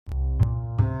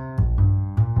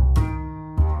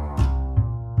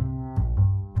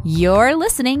You're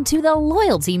listening to the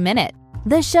Loyalty Minute,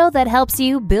 the show that helps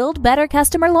you build better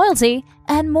customer loyalty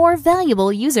and more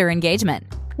valuable user engagement.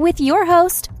 With your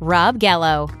host, Rob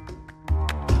Gallo.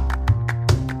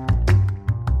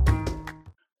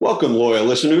 Welcome, loyal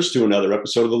listeners, to another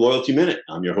episode of the Loyalty Minute.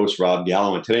 I'm your host, Rob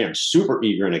Gallo, and today I'm super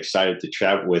eager and excited to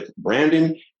chat with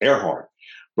Brandon Ehrhardt.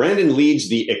 Brandon leads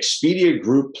the Expedia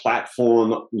Group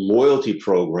platform loyalty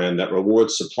program that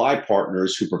rewards supply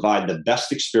partners who provide the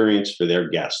best experience for their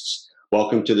guests.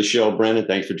 Welcome to the show, Brandon.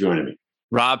 Thanks for joining me.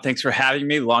 Rob, thanks for having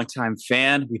me. Longtime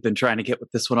fan. We've been trying to get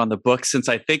this one on the book since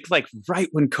I think right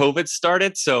when COVID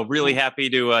started. So really happy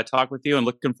to talk with you and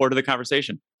looking forward to the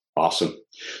conversation. Awesome.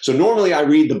 So normally I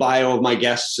read the bio of my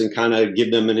guests and kind of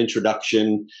give them an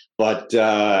introduction, but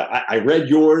I read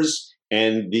yours.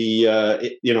 And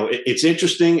it's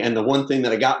interesting. And the one thing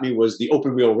that got me was the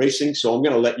open wheel racing. So I'm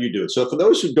going to let you do it. So for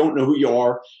those who don't know who you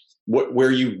are, where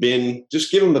you've been,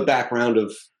 just give them the background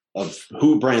of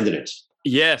who Brandon is.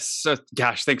 Yes.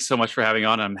 Gosh, thanks so much for having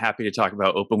on. I'm happy to talk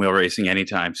about open wheel racing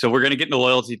anytime. So we're going to get into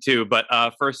loyalty too. But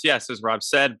first, yes, as Rob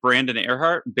said, Brandon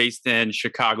Ehrhardt, based in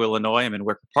Chicago, Illinois. I'm in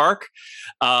Wicker Park.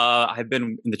 I've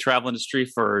been in the travel industry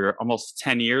for almost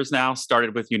 10 years now.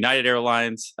 Started with United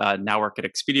Airlines, now work at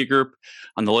Expedia Group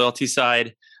on the loyalty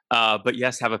side. But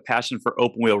yes, have a passion for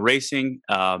open wheel racing.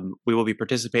 We will be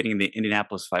participating in the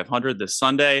Indianapolis 500 this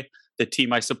Sunday. The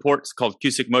team I support is called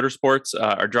Cusick Motorsports.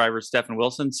 Our driver is Stephen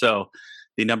Wilson. So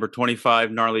the number 25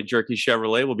 Gnarly Jerky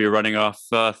Chevrolet will be running off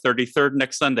 33rd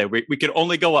next Sunday. We could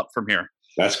only go up from here.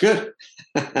 That's good.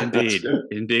 Indeed. That's good.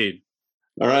 Indeed.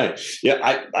 All right.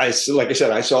 Yeah, I like I said,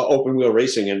 I saw open wheel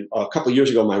racing, and a couple of years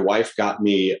ago, my wife got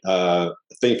me a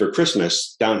thing for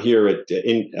Christmas down here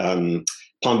in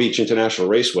Palm Beach International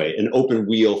Raceway, an open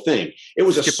wheel thing. It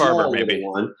was a small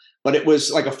little one, but it was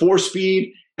like a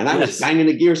 4-speed, and I was banging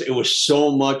the gears. It was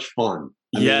so much fun.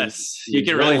 Yes, you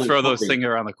can really throw those things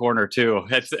around the corner too.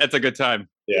 It's a good time.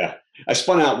 Yeah. I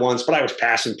spun out once, but I was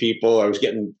passing people. I was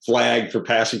getting flagged for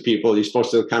passing people. You're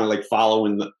supposed to kind of like follow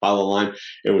the line.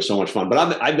 It was so much fun.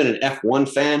 But I've been an F1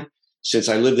 fan since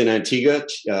I lived in Antigua.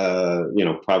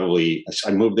 Probably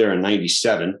I moved there in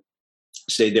 97,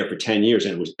 stayed there for 10 years,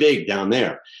 and it was big down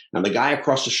there. Now, the guy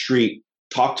across the street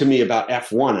talked to me about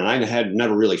F1, and I had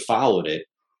never really followed it.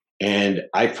 And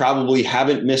I probably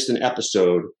haven't missed an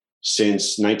episode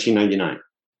since 1999.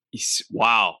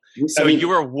 Wow. So you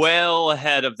were well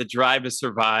ahead of the Drive to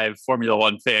Survive Formula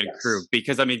One fan crew,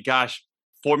 because gosh,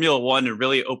 Formula One and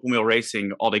really open wheel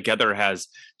racing altogether has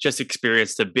just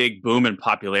experienced a big boom in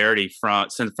popularity from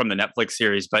the Netflix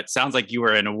series. But it sounds like you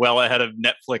were well ahead of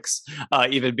Netflix,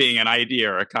 even being an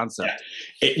idea or a concept.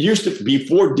 Yeah. It used to,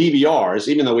 before DVRs,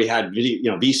 even though we had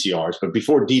VCRs, but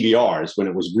before DVRs, when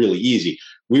it was really easy,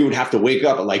 we would have to wake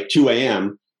up at like 2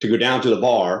 a.m. to go down to the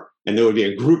bar, and there would be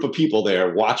a group of people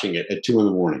there watching it at 2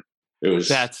 a.m. It was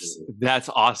that's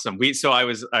awesome. I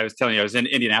was telling you, I was in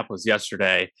Indianapolis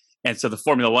yesterday, and so the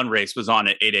Formula One race was on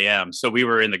at 8 a.m. So we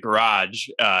were in the garage.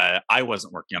 I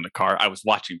wasn't working on the car; I was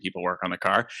watching people work on the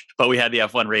car. But we had the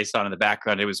F1 race on in the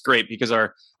background. It was great because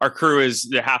our crew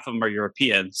half of them are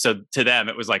European, so to them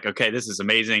it was like, okay, this is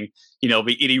amazing.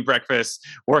 Be eating breakfast,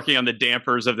 working on the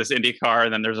dampers of this Indy car,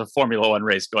 and then there's a Formula One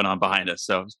race going on behind us.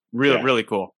 So really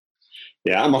cool.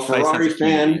 Yeah, I'm a Ferrari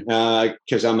fan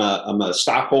because I'm a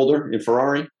stockholder in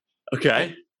Ferrari.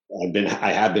 Okay.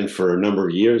 I have been for a number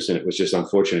of years, and it was just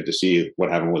unfortunate to see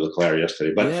what happened with Leclerc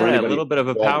yesterday. But for anybody, a little bit of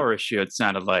a power issue, it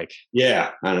sounded like.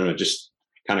 Yeah, I don't know, just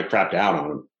kind of crapped out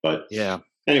on him. But yeah,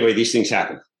 anyway, these things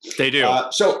happen. They do.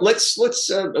 So let's.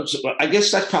 I guess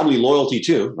that's probably loyalty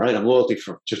too, right? I'm loyal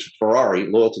to Ferrari,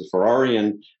 and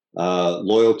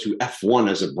loyal to F1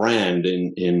 as a brand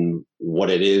in what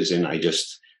it is, and I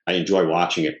enjoy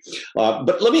watching it.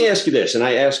 But let me ask you this, and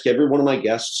I ask every one of my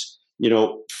guests,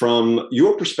 from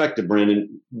your perspective,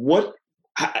 Brandon,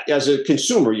 as a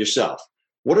consumer yourself,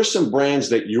 what are some brands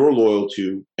that you're loyal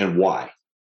to and why?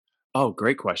 Oh,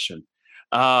 great question.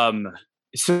 So,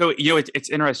 it's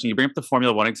interesting. You bring up the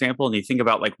Formula One example and you think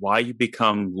about why you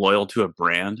become loyal to a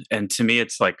brand. And to me,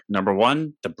 it's number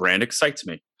one, the brand excites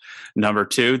me. Number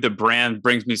two, the brand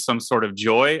brings me some sort of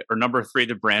joy. Or number three,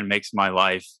 the brand makes my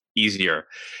life easier.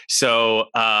 So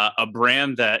a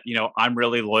brand that, I'm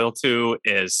really loyal to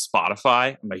is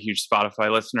Spotify. I'm a huge Spotify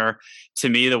listener. To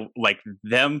me,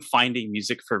 them finding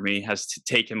music for me has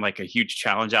taken a huge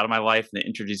challenge out of my life, and it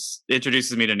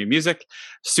introduces me to new music.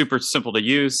 Super simple to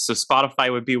use. So Spotify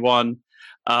would be one.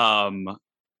 I'm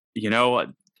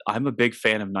a big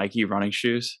fan of Nike running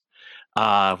shoes,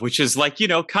 which is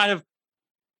kind of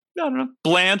I don't know,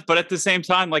 bland, but at the same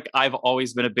time, like I've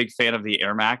always been a big fan of the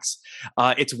Air Max.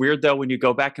 It's weird though when you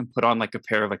go back and put on like a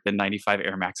pair of like the 95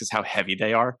 Air Maxes, how heavy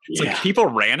they are. It's Yeah. like people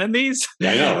ran in these.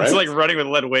 Yeah, I know, right? It's like running with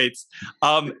lead weights.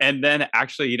 And then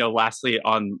actually, lastly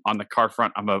on the car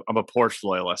front, I'm a Porsche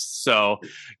loyalist. So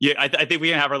yeah, I think we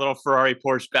can have our little Ferrari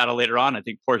Porsche battle later on. I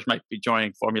think Porsche might be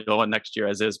joining Formula One next year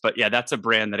as is. But yeah, that's a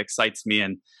brand that excites me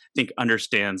and I think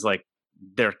understands like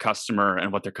their customer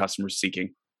and what their customer's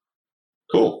seeking.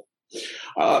 Cool.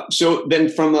 So then,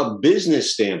 from a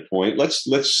business standpoint, let's.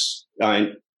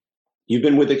 You've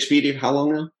been with Expedia how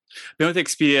long now? Been with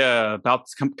Expedia about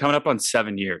coming up on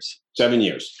 7 years. 7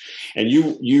 years, and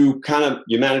you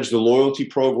manage the loyalty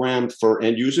program for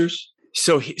end users.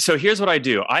 So here's what I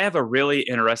do. I have a really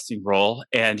interesting role,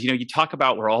 and you talk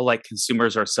about we're all like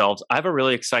consumers ourselves. I have a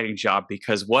really exciting job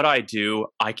because what I do,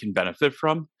 I can benefit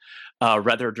from.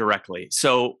 Rather directly.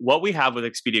 So what we have with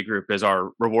Expedia Group is our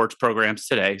rewards programs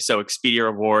today. So Expedia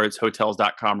Rewards,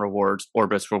 Hotels.com Rewards,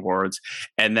 Orbis Rewards.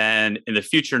 And then in the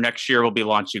future, next year, we'll be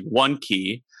launching One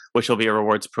Key, which will be a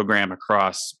rewards program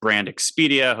across brand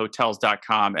Expedia,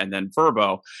 Hotels.com, and then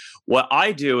Vrbo. What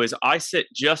I do is I sit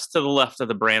just to the left of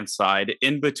the brand side,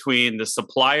 in between the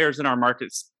suppliers in our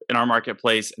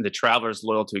marketplace and the travelers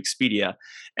loyal to Expedia.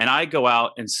 And I go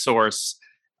out and source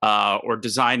or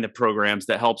design the programs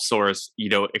that help source,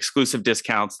 exclusive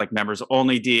discounts like members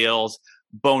only deals,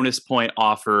 bonus point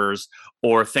offers,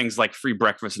 or things like free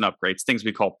breakfast and upgrades, things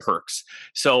we call perks.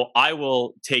 So I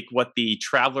will take what the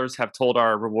travelers have told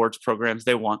our rewards programs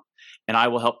they want, and I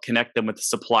will help connect them with the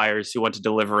suppliers who want to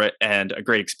deliver it and a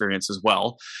great experience as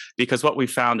well. Because what we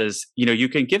found is, you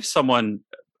can give someone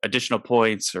additional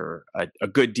points or a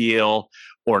good deal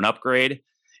or an upgrade.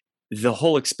 The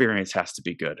whole experience has to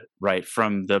be good, right?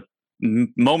 From the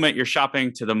moment you're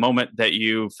shopping to the moment that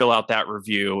you fill out that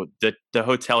review, the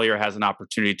hotelier has an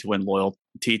opportunity to win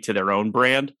loyalty to their own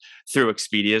brand through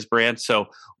Expedia's brand. So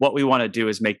what we want to do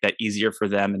is make that easier for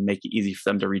them and make it easy for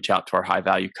them to reach out to our high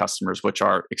value customers, which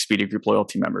are Expedia Group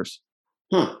loyalty members.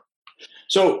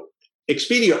 So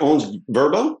Expedia owns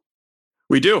Vrbo?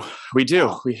 We do.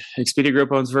 Expedia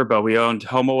Group owns Vrbo. We owned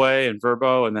HomeAway and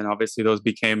Vrbo, and then obviously those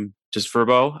became just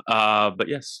Vrbo. But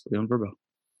yes, we own Vrbo.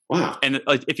 Wow. And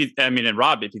and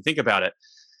Rob, if you think about it,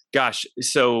 gosh,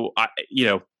 so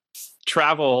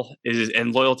travel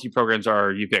and loyalty programs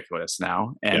are ubiquitous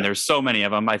now, and there's so many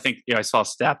of them. I think I saw a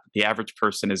stat that the average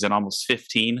person is in almost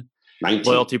 15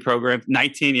 loyalty programs.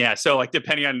 19, yeah. So like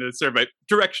depending on the survey,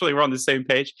 directionally we're on the same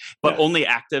page, but only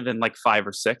active in like 5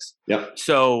 or 6. Yeah.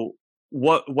 So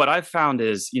what I've found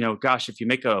is, if you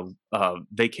make a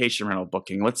vacation rental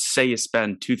booking, let's say you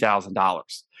spend $2,000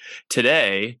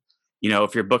 today,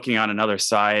 if you're booking on another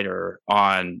site or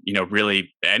on,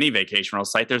 really any vacation rental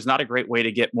site, there's not a great way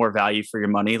to get more value for your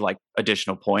money, like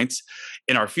additional points.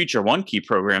 In our future One Key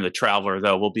program, the traveler,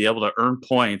 though, will be able to earn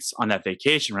points on that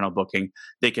vacation rental booking.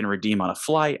 They can redeem on a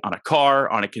flight, on a car,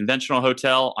 on a conventional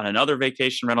hotel, on another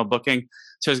vacation rental booking.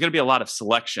 So there's going to be a lot of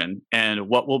selection. And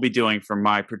what we'll be doing for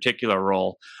my particular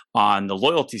role on the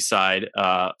loyalty side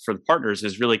for the partners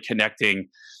is really connecting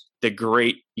the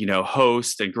great,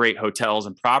 hosts and great hotels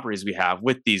and properties we have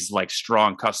with these like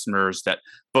strong customers that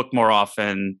book more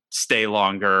often, stay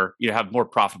longer, have more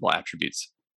profitable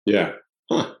attributes. Yeah.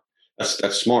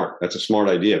 That's smart. That's a smart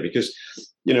idea because,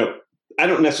 I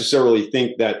don't necessarily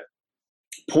think that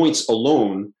points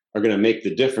alone are going to make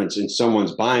the difference in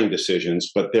someone's buying decisions,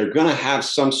 but they're going to have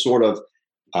some sort of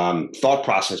thought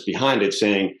process behind it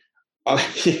saying,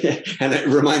 and it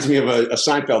reminds me of a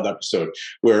Seinfeld episode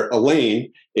where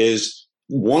Elaine is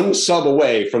one sub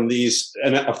away from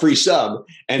a free sub,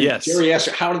 and Jerry asks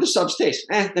her, "How do the subs taste?"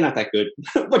 They're not that good,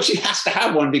 but she has to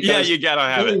have one because you gotta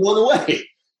have it. One away.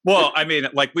 Well,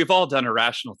 like we've all done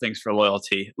irrational things for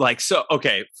loyalty.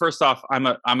 Okay, first off,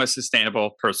 I'm a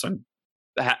sustainable person.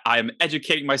 I'm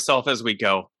educating myself as we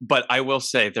go, but I will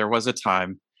say there was a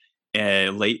time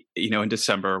late, in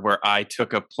December, where I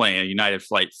took a United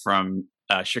flight from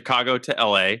Chicago to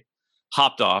LA,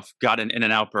 hopped off, got an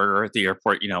In-N-Out burger at the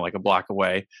airport, like a block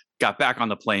away, got back on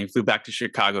the plane, flew back to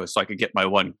Chicago so I could get my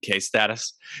 1K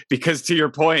status. Because to your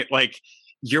point, like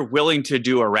you're willing to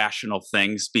do irrational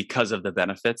things because of the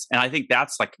benefits. And I think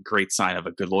that's like a great sign of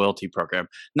a good loyalty program.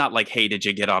 Not like, hey, did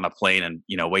you get on a plane and,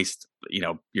 waste,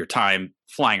 your time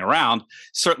flying around?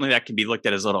 Certainly that can be looked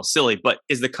at as a little silly, but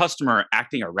is the customer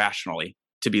acting irrationally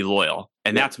to be loyal?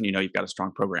 And that's when you've got a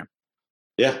strong program.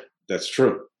 Yeah, that's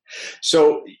true.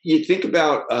 So you think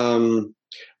about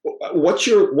what's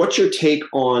your take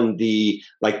on the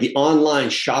online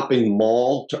shopping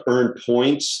mall to earn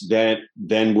points that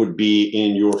then would be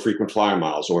in your frequent flyer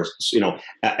miles? Or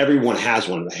everyone has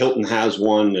one. Hilton has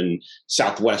one, and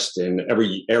Southwest, and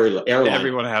every airline.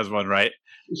 Everyone has one, right?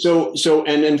 So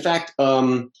and in fact,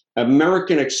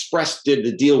 American Express did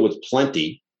the deal with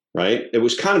Plenty, right? It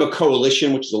was kind of a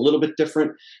coalition, which is a little bit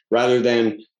different, rather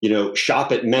than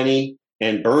shop at many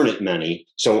and burn at many.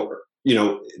 So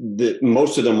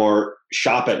most of them are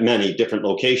shop at many different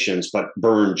locations, but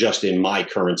burn just in my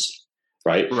currency,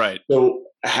 right? Right. So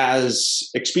has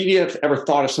Expedia ever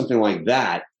thought of something like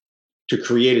that to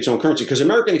create its own currency? Because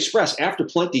American Express, after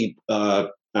Plenty, I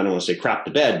don't want to say crap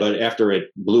to bed, but after it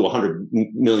blew $100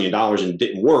 million and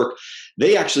didn't work,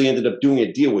 they actually ended up doing a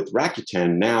deal with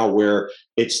Rakuten now, where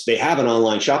they have an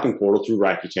online shopping portal through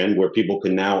Rakuten where people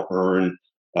can now earn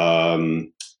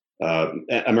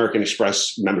American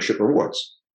Express membership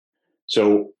rewards.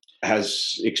 So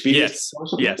has Expedia?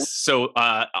 Yes. So,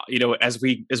 as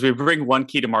we bring One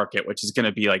Key to market, which is going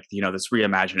to be like, this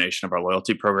reimagination of our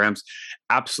loyalty programs,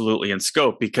 absolutely in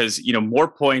scope, because,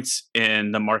 more points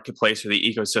in the marketplace or the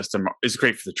ecosystem is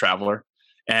great for the traveler,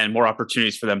 and more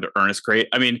opportunities for them to earn is great.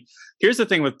 I mean, here's the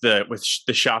thing with the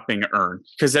shopping earn,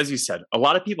 because as you said, a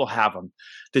lot of people have them.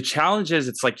 The challenge is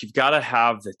it's like, you've got to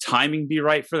have the timing be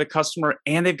right for the customer,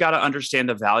 and they've got to understand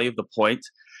the value of the point.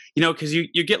 Because you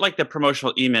get like the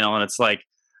promotional email, and it's like,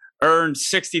 earn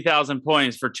 60,000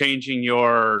 points for changing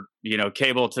your,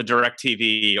 cable to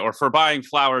DirecTV, or for buying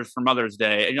flowers for Mother's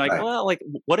Day. And you're like, right. Well, like,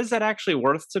 what is that actually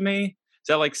worth to me? Is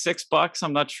that like $6?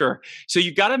 I'm not sure. So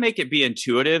you got to make it be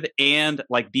intuitive and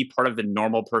like be part of the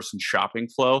normal person shopping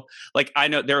flow. Like, I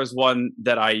know there is one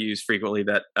that I use frequently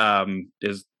that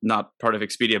is not part of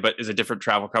Expedia, but is a different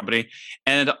travel company.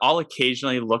 And I'll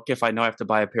occasionally look if I know I have to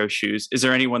buy a pair of shoes. Is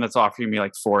there anyone that's offering me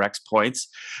like 4x points?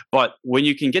 But when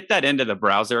you can get that into the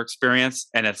browser experience,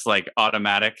 and it's like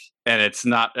automatic, and it's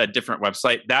not a different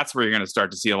website, that's where you're going to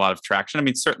start to see a lot of traction. I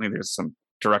mean, certainly there's some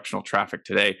directional traffic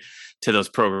today to those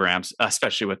programs,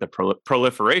 especially with the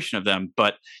proliferation of them.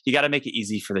 But you got to make it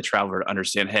easy for the traveler to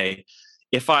understand, hey,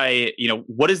 if I,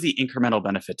 what is the incremental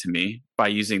benefit to me by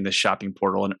using this shopping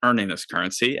portal and earning this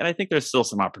currency? And I think there's still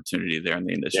some opportunity there in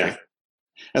the industry. Yeah.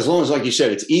 As long as, like you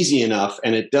said, it's easy enough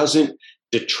and it doesn't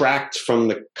detract from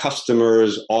the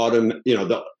customer's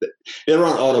they're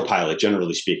on autopilot,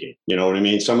 generally speaking. You know what I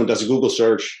mean? Someone does a Google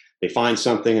search, they find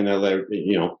something, and they're like,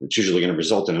 it's usually going to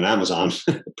result in an Amazon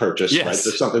purchase, yes. Right?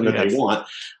 There's something that they want,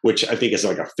 which I think is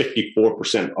like a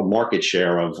 54% of market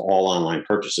share of all online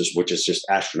purchases, which is just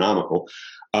astronomical.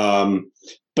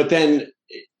 But then,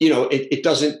 it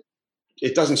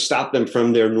doesn't stop them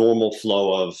from their normal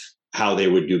flow of how they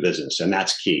would do business. And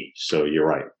that's key. So you're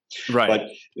right. Right. But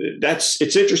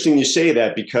it's interesting you say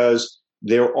that, because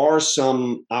there are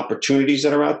some opportunities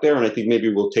that are out there, and I think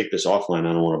maybe we'll take this offline.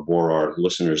 I don't want to bore our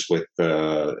listeners with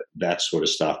that sort of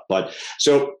stuff. But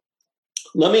so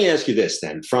let me ask you this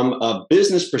then. From a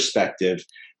business perspective,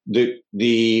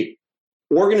 the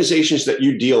organizations that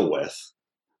you deal with,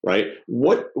 right?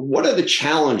 What are the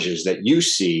challenges that you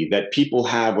see that people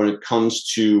have when it comes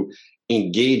to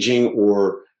engaging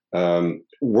or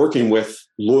working with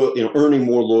earning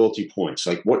more loyalty points?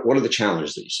 Like what are the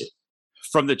challenges that you see?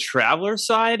 From the traveler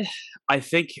side, I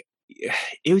think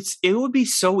it would be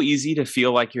so easy to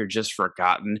feel like you're just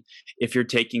forgotten if you're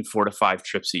taking 4 to 5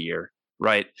 trips a year,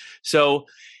 right? So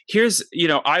here's,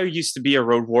 I used to be a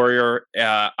road warrior.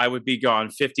 I would be gone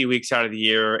 50 weeks out of the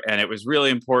year, and it was really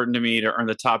important to me to earn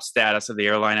the top status of the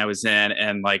airline I was in.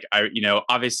 And like,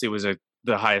 obviously was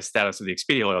the highest status of the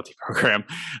Expedia loyalty program,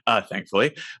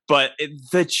 thankfully. But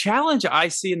the challenge I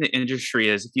see in the industry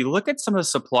is, if you look at some of the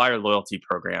supplier loyalty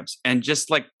programs, and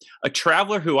just like a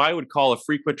traveler who I would call a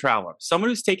frequent traveler, someone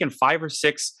who's taken 5 or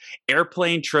 6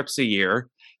 airplane trips a year,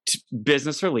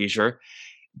 business or leisure,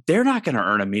 they're not going to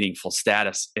earn a meaningful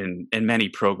status in many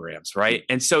programs, right?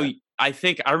 And so I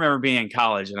think I remember being in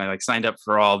college, and I like signed up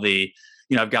for all the,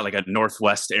 I've got like a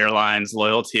Northwest Airlines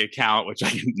loyalty account, which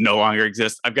no longer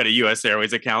exists. I've got a US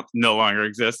Airways account, no longer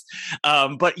exists.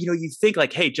 But, you think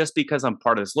like, hey, just because I'm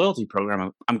part of this loyalty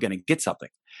program, I'm going to get something.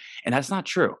 And that's not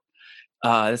true.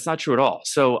 That's not true at all.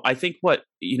 So I think what,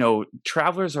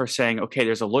 travelers are saying, okay,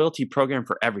 there's a loyalty program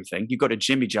for everything. You go to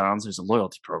Jimmy John's, there's a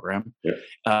loyalty program.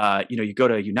 Yeah. You go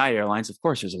to United Airlines, of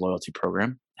course, there's a loyalty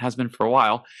program. Has been for a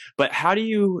while. But how do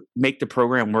you make the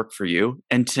program work for you?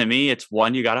 And to me, it's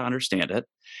 1, you got to understand it.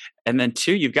 And then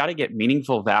 2, you've got to get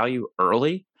meaningful value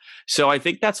early. So I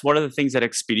think that's one of the things that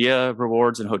Expedia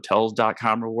Rewards and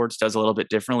Hotels.com Rewards does a little bit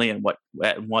differently, and what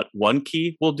One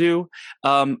Key will do.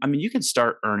 You can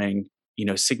start earning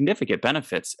significant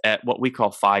benefits at what we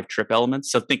call 5 trip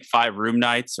elements. So think 5 room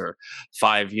nights or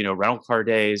 5, rental car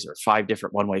days or 5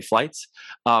 different one-way flights.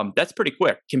 That's pretty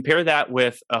quick. Compare that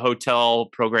with a hotel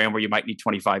program where you might need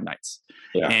 25 nights.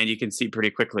 Yeah. And you can see pretty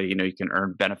quickly, you can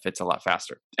earn benefits a lot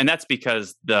faster. And that's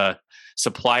because the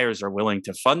suppliers are willing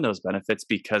to fund those benefits,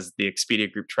 because the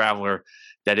Expedia Group traveler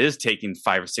that is taking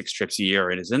 5 or 6 trips a year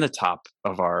and is in the top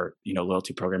of our,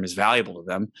 loyalty program is valuable to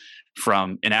them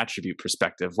from an attribute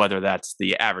perspective, whether that's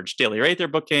the average daily rate they're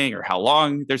booking or how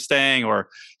long they're staying, or,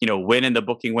 when in the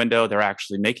booking window they're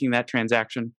actually making that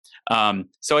transaction.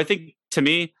 So I think, to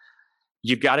me,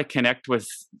 you've got to connect with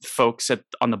folks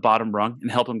on the bottom rung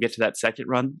and help them get to that second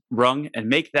rung and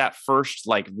make that first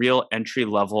real entry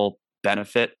level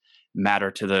benefit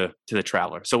matter to the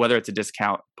traveler. So whether it's a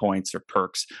discount, points, or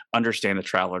perks, understand the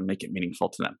traveler and make it meaningful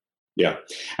to them. Yeah.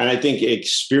 And I think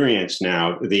experience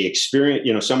now,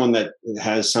 someone that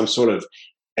has some sort of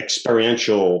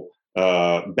experiential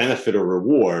benefit or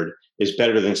reward is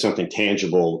better than something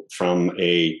tangible from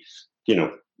a,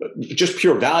 just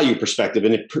pure value perspective,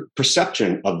 and a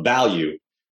perception of value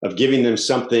of giving them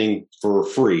something for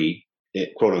free,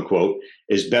 quote unquote,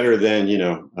 is better than,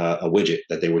 a widget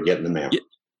that they would get in the mail.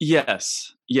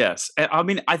 Yes. And I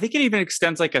mean, I think it even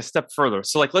extends a step further.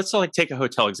 So let's take a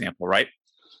hotel example, right?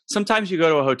 Sometimes you go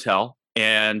to a hotel,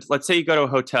 and let's say you go to a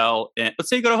hotel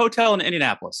in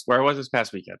Indianapolis, where I was this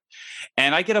past weekend,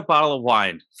 and I get a bottle of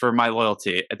wine for my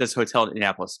loyalty at this hotel in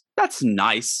Indianapolis. That's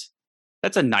nice.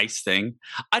 That's a nice thing.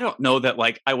 I don't know that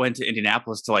I went to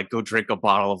Indianapolis to go drink a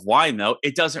bottle of wine, though.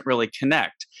 It doesn't really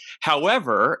connect.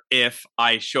 However, if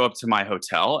I show up to my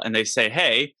hotel and they say,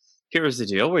 hey, here's the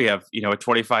deal. We have, a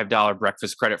 $25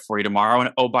 breakfast credit for you tomorrow.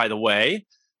 And oh, by the way,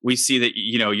 we see that,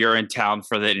 you're in town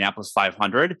for the Indianapolis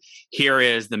 500. Here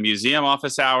is the museum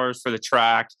office hours for the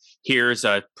track. Here's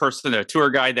a tour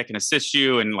guide that can assist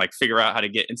you and figure out how to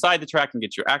get inside the track and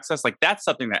get you access. That's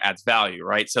something that adds value,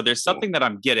 right? So there's something that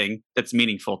I'm getting that's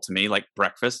meaningful to me, like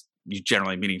breakfast,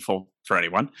 generally meaningful for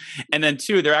anyone. And then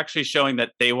 2, they're actually showing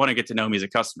that they want to get to know me as a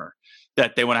customer,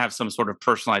 that they want to have some sort of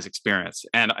personalized experience.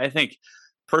 And I think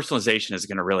personalization is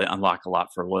going to really unlock a lot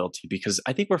for loyalty, because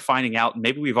I think we're finding out,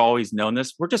 maybe we've always known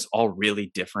this, we're just all really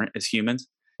different as humans.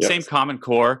 Yep. Same common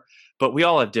core, but we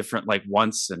all have different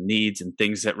wants and needs and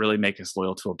things that really make us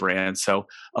loyal to a brand. So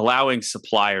allowing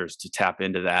suppliers to tap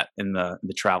into that in the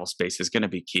travel space is going to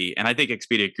be key. And I think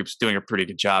Expedia Group's doing a pretty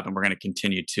good job, and we're going to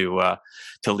continue to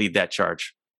lead that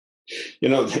charge.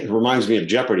 It reminds me of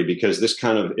Jeopardy, because this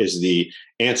kind of is the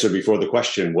answer before the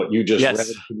question. What you just read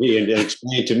to me and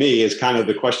explained to me is kind of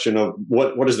the question of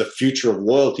what does the future of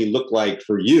loyalty look like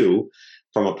for you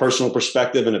from a personal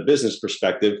perspective and a business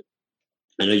perspective.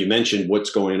 I know you mentioned what's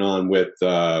going on with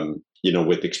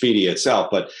with Expedia itself,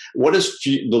 but what does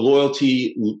the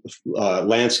loyalty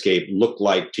landscape look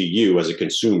like to you as a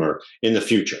consumer in the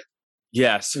future?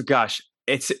 Yeah, so gosh,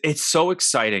 it's so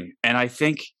exciting, and I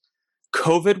think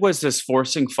COVID was this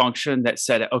forcing function that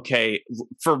said, okay,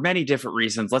 for many different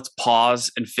reasons, let's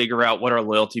pause and figure out what our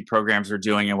loyalty programs are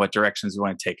doing and what directions we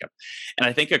want to take them. And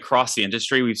I think across the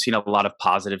industry, we've seen a lot of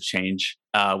positive change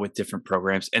with different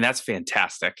programs, and that's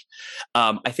fantastic.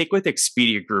 I think with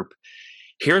Expedia Group,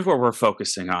 here's where we're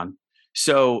focusing on.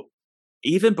 So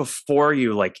even before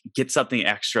you get something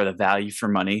extra, the value for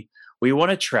money, we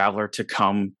want a traveler to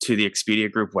come to the Expedia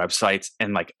Group websites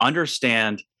and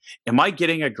understand, am I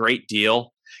getting a great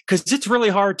deal? Because it's really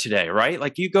hard today, right?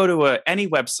 You go to any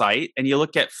website and you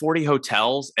look at 40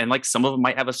 hotels, and some of them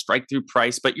might have a strike through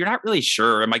price, but you're not really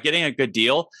sure, am I getting a good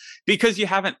deal? Because you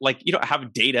haven't you don't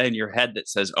have data in your head that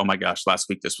says, oh my gosh, last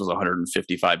week this was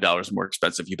 $155 more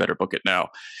expensive. You better book it now.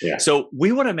 Yeah. So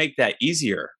we want to make that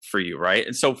easier for you, right?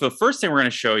 And so the first thing we're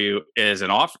going to show you is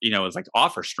an offer, is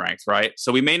offer strength, right?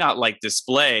 So we may not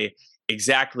display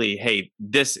exactly, hey,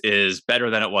 this is better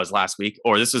than it was last week,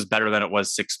 or this is better than it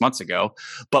was 6 months ago,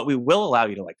 but we will allow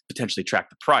you to potentially track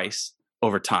the price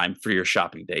over time for your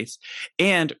shopping dates.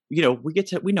 And, we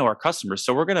know our customers,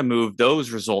 so we're going to move those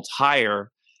results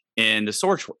higher in the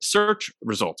search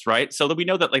results, right? So that we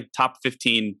know that top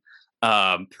 15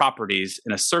 properties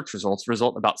in a search results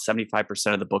result in about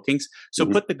 75% of the bookings. So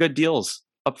put the good deals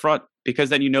up front, because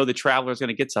then the traveler is going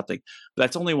to get something. But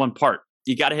that's only one part.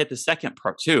 You got to hit the second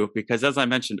part too, because as I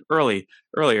mentioned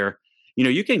earlier,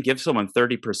 you can give someone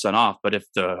 30% off, but if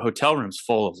the hotel room's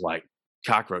full of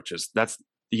cockroaches,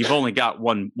 you've only got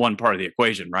one part of the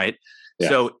equation, right? Yeah.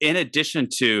 So in addition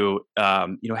to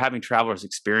having travelers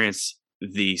experience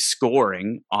the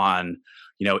scoring on,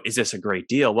 is this a great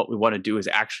deal? What we want to do is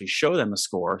actually show them a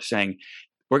score saying,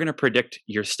 we're going to predict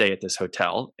your stay at this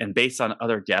hotel. And based on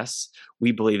other guests,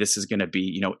 we believe this is going to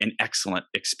be, an excellent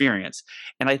experience.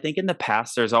 And I think in the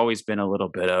past, there's always been a little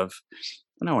bit of,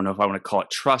 I don't know if I want to call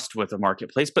it trust with the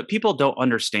marketplace, but people don't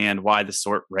understand why the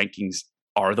sort rankings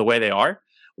are the way they are.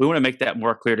 We want to make that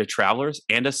more clear to travelers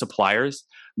and to suppliers.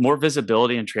 More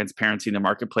visibility and transparency in the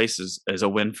marketplace is a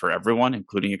win for everyone,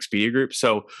 including Expedia Group.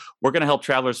 So we're going to help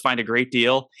travelers find a great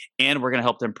deal, and we're going to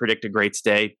help them predict a great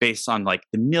stay based on like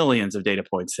the millions of data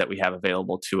points that we have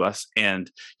available to us,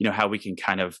 and how we can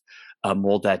kind of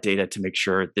mold that data to make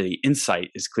sure the insight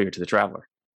is clear to the traveler.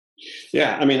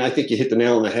 Yeah, I mean, I think you hit the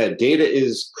nail on the head. Data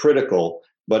is critical,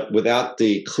 but without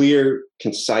the clear,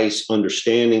 concise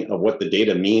understanding of what the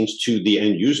data means to the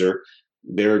end user,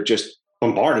 they're just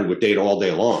bombarded with data all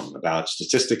day long about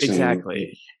statistics.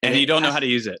 Exactly. And you don't know how to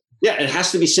use it. Yeah, it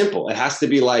has to be simple. It has to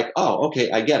be like, oh,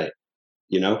 okay, I get it.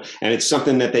 And it's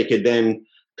something that they could then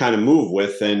kind of move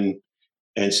with and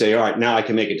say, all right, now I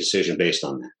can make a decision based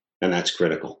on that. And that's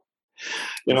critical.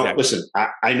 Exactly. Listen,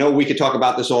 I know we could talk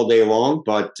about this all day long,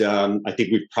 but I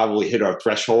think we've probably hit our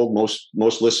threshold.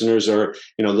 Most listeners are,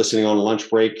 listening on a lunch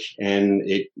break, and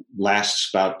it lasts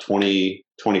about 20,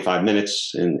 25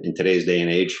 minutes in today's day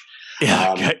and age.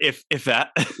 Yeah, if that.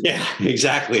 Yeah,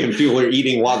 exactly. And people are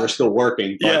eating while they're still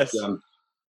working. But, yes.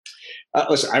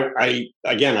 Listen,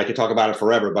 I could talk about it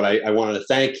forever, but I wanted to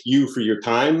thank you for your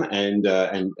time and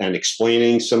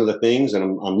explaining some of the things, and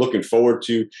I'm looking forward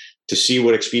to see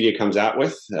what Expedia comes out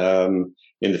with in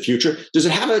the future. Does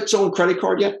it have its own credit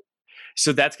card yet?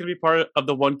 So that's going to be part of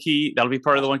the One Key. That'll be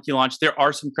part of the One Key launch. There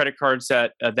are some credit cards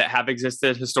that have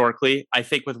existed historically. I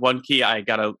think with One Key, I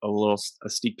got a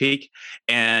sneak peek,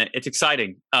 and it's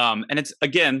exciting. And it's,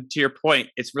 again, to your point,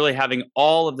 it's really having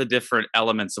all of the different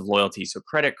elements of loyalty. So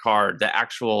credit card, the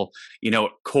actual,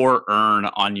 core earn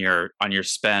on your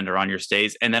spend or on your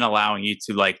stays, and then allowing you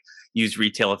to use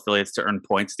retail affiliates to earn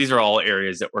points. These are all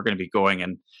areas that we're going to be going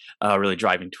and really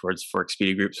driving towards for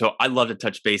Expedia Group. So I'd love to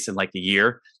touch base in like a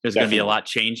year. There's going to be a lot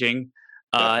changing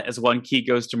as One Key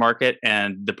goes to market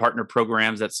and the partner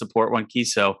programs that support One Key.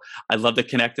 So I'd love to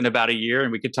connect in about a year,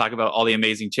 and we could talk about all the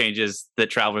amazing changes that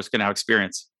travelers can now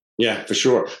experience. Yeah, for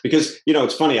sure. Because,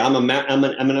 it's funny. I'm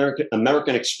an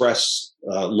American Express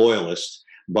loyalist.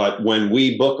 But when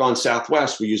we book on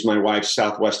Southwest, we use my wife's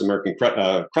Southwest American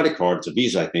credit card. It's a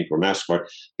Visa, I think, or MasterCard,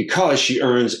 because she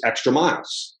earns extra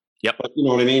miles. Yep. But you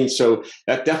know what I mean? So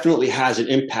that definitely has an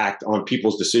impact on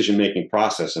people's decision-making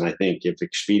process. And I think if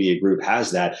Expedia Group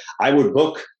has that, I would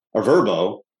book a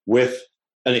Vrbo with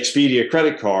an Expedia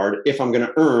credit card if I'm going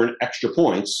to earn extra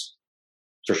points,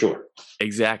 for sure.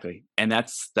 Exactly. And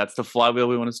that's the flywheel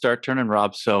we want to start turning,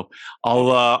 Rob. So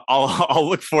I'll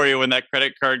look for you when that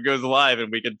credit card goes live,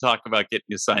 and we can talk about getting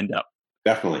you signed up.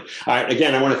 Definitely. All right.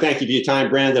 Again, I want to thank you for your time,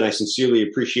 Brandon. I sincerely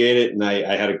appreciate it. And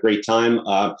I had a great time.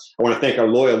 I want to thank our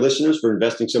loyal listeners for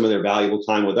investing some of their valuable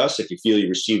time with us. If you feel you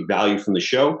received value from the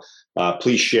show,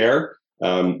 please share.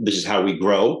 This is how we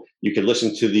grow. You can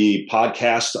listen to the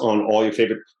podcast on all your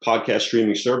favorite podcast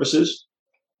streaming services.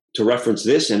 To reference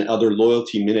this and other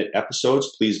Loyalty Minute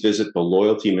episodes, please visit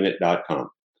theloyaltyminute.com.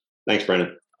 Thanks,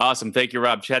 Brandon. Awesome. Thank you,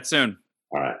 Rob. Chat soon.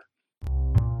 All right.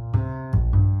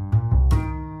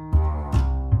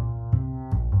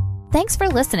 Thanks for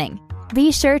listening.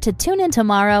 Be sure to tune in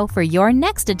tomorrow for your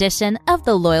next edition of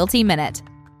the Loyalty Minute.